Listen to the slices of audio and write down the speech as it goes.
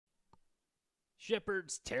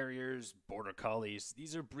Shepherds, Terriers, Border Collies,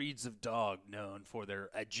 these are breeds of dog known for their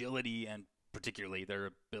agility and particularly their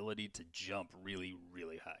ability to jump really,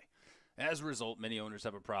 really high. As a result, many owners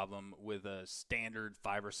have a problem with a standard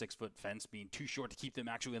 5 or 6 foot fence being too short to keep them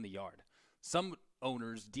actually in the yard. Some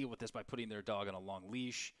owners deal with this by putting their dog on a long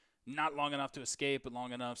leash, not long enough to escape, but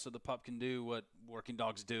long enough so the pup can do what working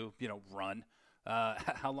dogs do, run.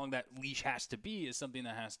 How long that leash has to be is something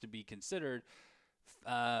that has to be considered.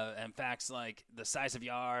 And facts like the size of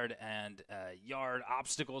yard and yard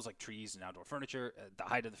obstacles like trees and outdoor furniture, the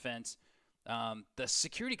height of the fence. The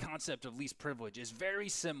security concept of leash privilege is very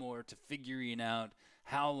similar to figuring out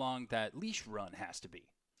how long that leash run has to be.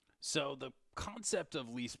 So the concept of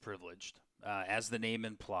least privileged, as the name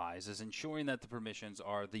implies, is ensuring that the permissions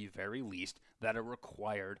are the very least that are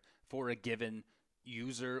required for a given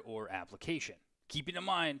user or application. Keeping in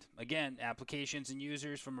mind, again, applications and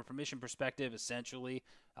users from a permission perspective essentially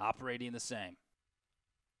operating the same.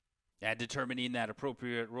 And determining that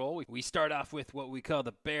appropriate role, we start off with what we call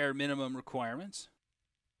the bare minimum requirements.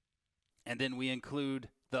 And then we include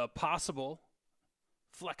the possible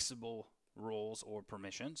flexible roles or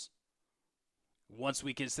permissions. Once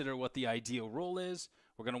we consider what the ideal role is,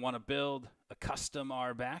 we're going to want to build a custom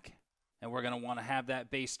RBAC. And we're going to want to have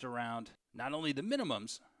that based around not only the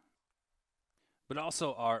minimums, but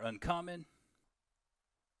also our uncommon,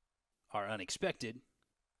 our unexpected,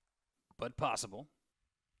 but possible,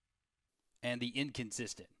 and the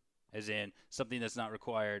inconsistent, as in something that's not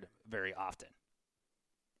required very often.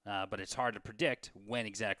 But it's hard to predict when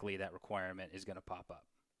exactly that requirement is going to pop up.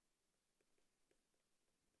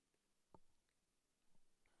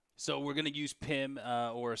 So we're going to use PIM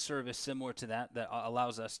or a service similar to that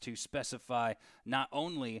allows us to specify not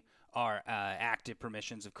only our active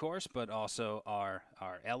permissions, of course, but also our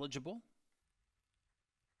eligible.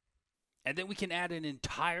 And then we can add an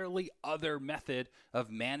entirely other method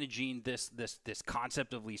of managing this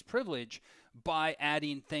concept of least privilege by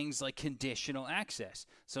adding things like conditional access.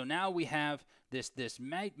 So now we have this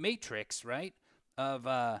matrix, right, of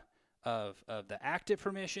the active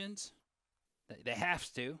permissions. They have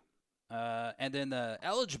to. And then the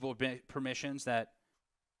eligible permissions that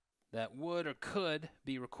would or could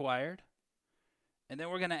be required. And then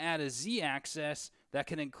we're going to add a z-axis that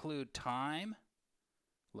can include time,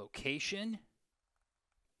 location,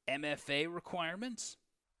 MFA requirements,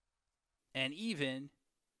 and even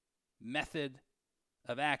method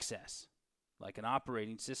of access, like an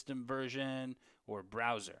operating system version or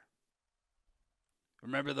browser.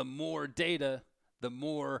 Remember, the more data, the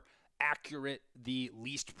more accurate the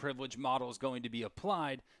least privilege model is going to be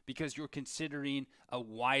applied because you're considering a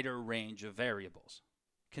wider range of variables.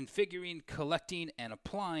 Configuring, collecting, and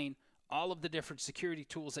applying all of the different security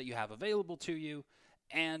tools that you have available to you,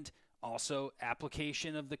 and also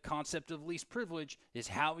application of the concept of least privilege is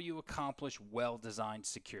how you accomplish well-designed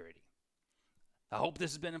security. I hope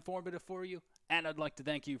this has been informative for you, and I'd like to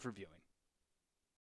thank you for viewing.